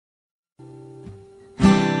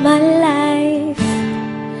my life.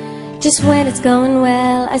 Just when it's going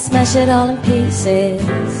well, I smash it all in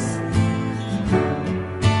pieces.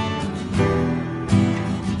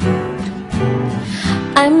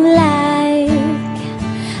 I'm like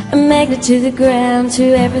a magnet to the ground, to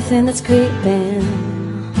everything that's creeping.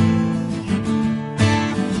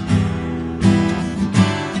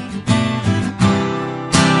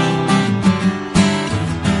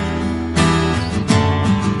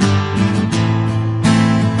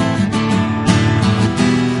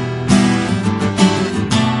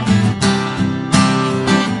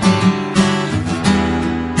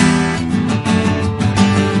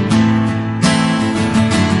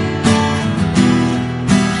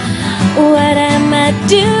 What am I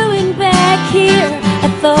doing back here? I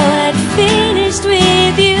thought I'd finished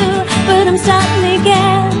with you, but I'm starting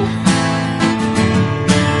again.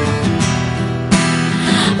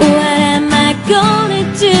 What am I gonna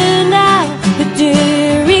do now? Who do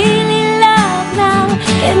you really love now?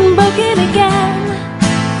 Getting broken again.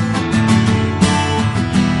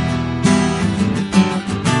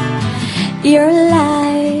 You're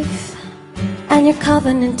alive, and your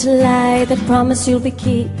covenant to lie, that promise you'll be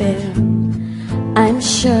keeping, I'm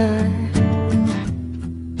sure.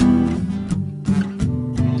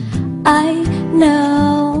 I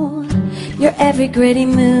know your every gritty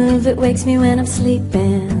move that wakes me when I'm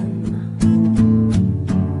sleeping.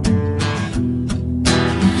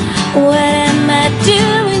 What am I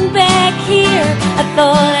doing back here? I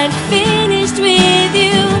thought I'd finished with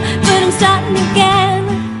you, but I'm starting again.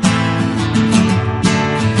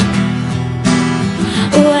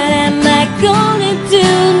 What am I gonna do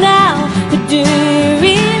now? But do you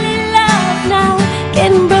really love now?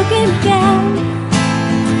 Getting broken down.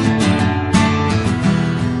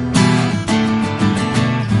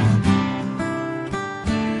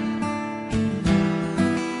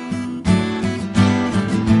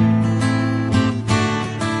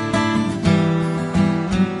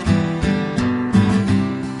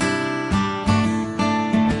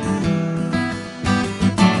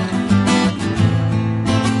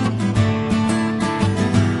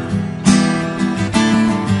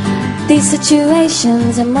 These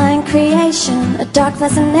situations are mind creation, a dark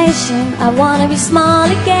fascination. I wanna be small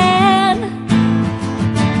again.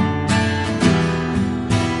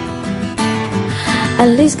 I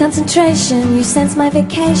lose concentration, you sense my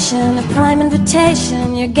vacation, a prime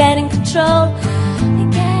invitation, you're getting control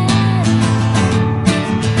again.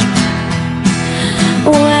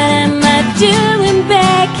 What am I doing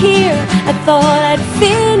back here? I thought I'd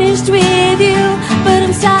finished with you, but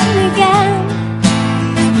I'm starting again.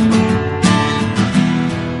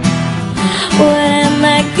 What am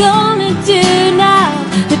I gonna do now?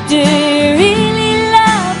 Who do you really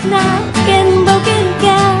love now? Getting broken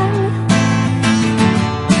again.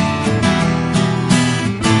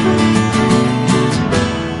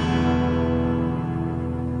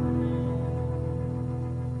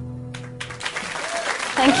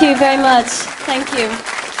 Thank you very much. Thank you.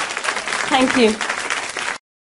 Thank you.